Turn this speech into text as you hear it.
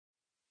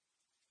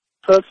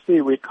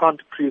Firstly, we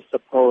can't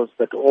presuppose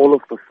that all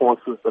of the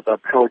forces that are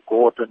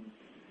pro-Gordhan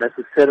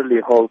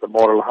necessarily hold the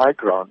moral high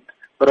ground.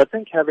 But I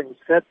think having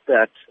said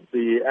that,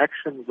 the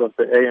actions of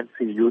the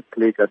ANC Youth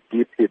League are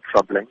deeply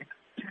troubling.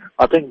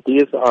 I think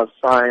these are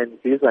signs,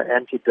 these are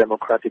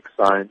anti-democratic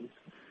signs,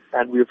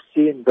 and we've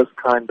seen this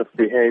kind of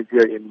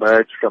behavior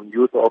emerge from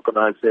youth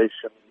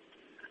organizations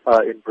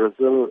in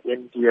Brazil,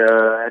 India,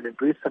 and in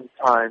recent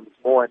times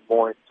more and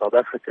more in South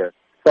Africa.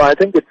 So I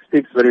think it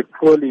speaks very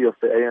poorly of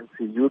the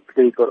ANC Youth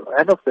League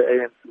and of the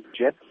ANC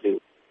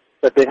generally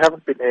that they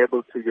haven't been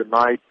able to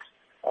unite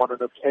on an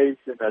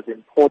occasion as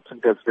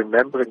important as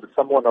remembering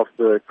someone of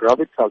the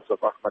gravitas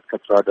of Ahmed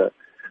Kathrada.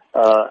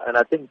 And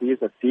I think these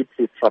are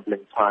deeply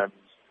troubling times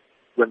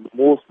when the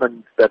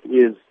movement that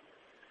is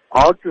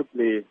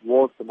arguably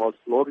was the most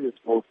glorious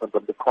movement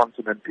on the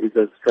continent is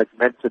as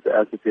fragmented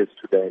as it is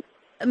today.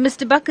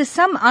 Mr. Buccus,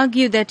 some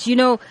argue that,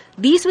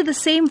 these were the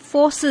same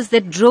forces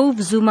that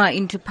drove Zuma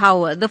into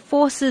power, the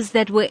forces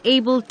that were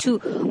able to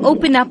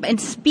open up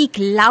and speak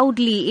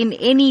loudly in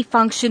any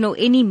function or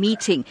any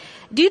meeting.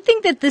 Do you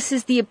think that this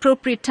is the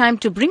appropriate time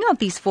to bring out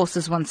these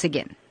forces once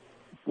again?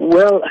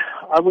 Well,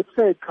 I would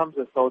say it comes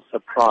as no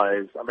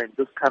surprise. I mean,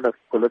 this kind of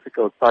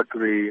political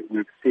thuggery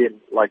we've seen,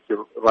 like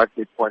you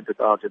rightly pointed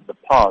out, in the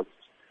past.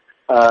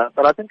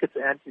 But I think it's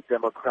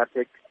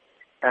anti-democratic.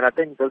 And I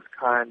think this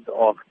kind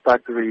of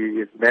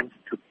thuggery is meant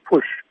to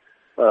push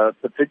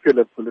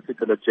particular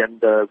political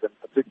agendas and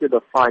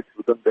particular fights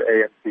within the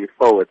ANC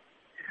forward.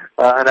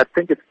 And I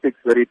think it speaks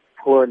very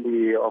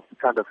poorly of the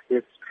kind of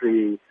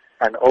history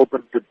and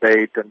open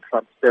debate and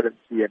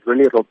transparency and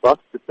really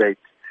robust debate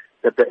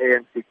that the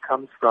ANC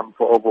comes from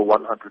for over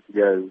 100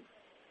 years.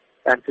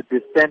 And to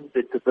descend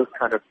into this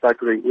kind of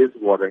thuggery is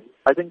worrying.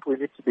 I think we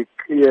need to be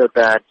clear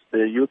that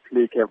the Youth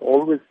League have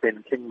always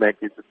been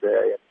kingmakers in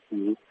the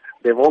ANC.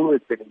 They've always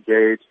been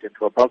engaged in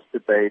robust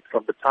debate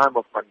from the time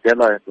of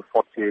Mandela in the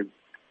 40s,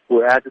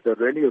 who added a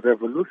really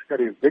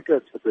revolutionary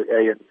vigor to the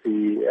ANC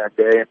and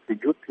the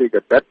ANC Youth League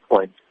at that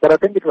point. But I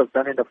think it was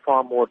done in a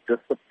far more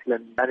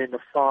disciplined and in a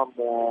far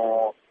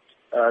more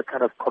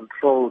kind of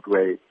controlled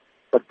way.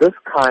 But this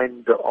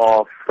kind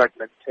of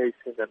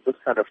fragmentation and this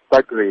kind of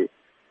thuggery,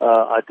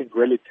 I think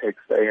really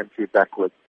takes the ANC backwards.